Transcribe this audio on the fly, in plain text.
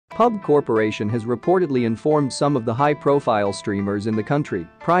PUBG Corporation has reportedly informed some of the high-profile streamers in the country,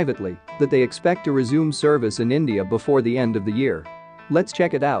 privately, that they expect to resume service in India before the end of the year. Let's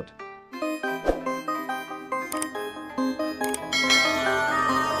check it out.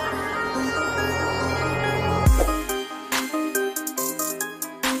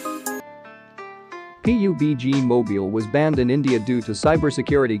 PUBG Mobile was banned in India due to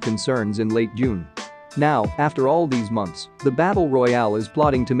cybersecurity concerns in late June. Now, after all these months, the Battle Royale is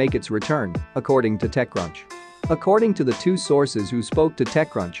plotting to make its return, according to TechCrunch. According to the two sources who spoke to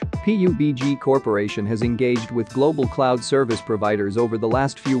TechCrunch, PUBG Corporation has engaged with global cloud service providers over the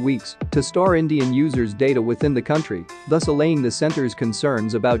last few weeks to store Indian users' data within the country, thus allaying the center's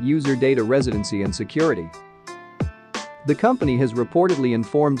concerns about user data residency and security. The company has reportedly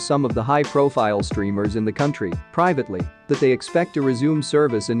informed some of the high-profile streamers in the country, privately, that they expect to resume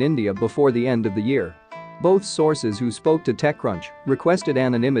service in India before the end of the year. Both sources who spoke to TechCrunch requested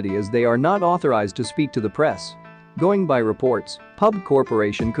anonymity as they are not authorized to speak to the press. Going by reports, PUBG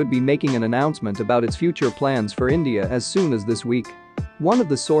Corporation could be making an announcement about its future plans for India as soon as this week. One of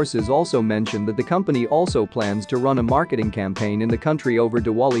the sources also mentioned that the company also plans to run a marketing campaign in the country over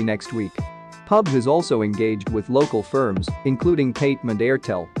Diwali next week. PUBG has also engaged with local firms, including Paytm and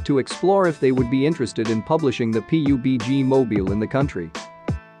Airtel, to explore if they would be interested in publishing the PUBG Mobile in the country.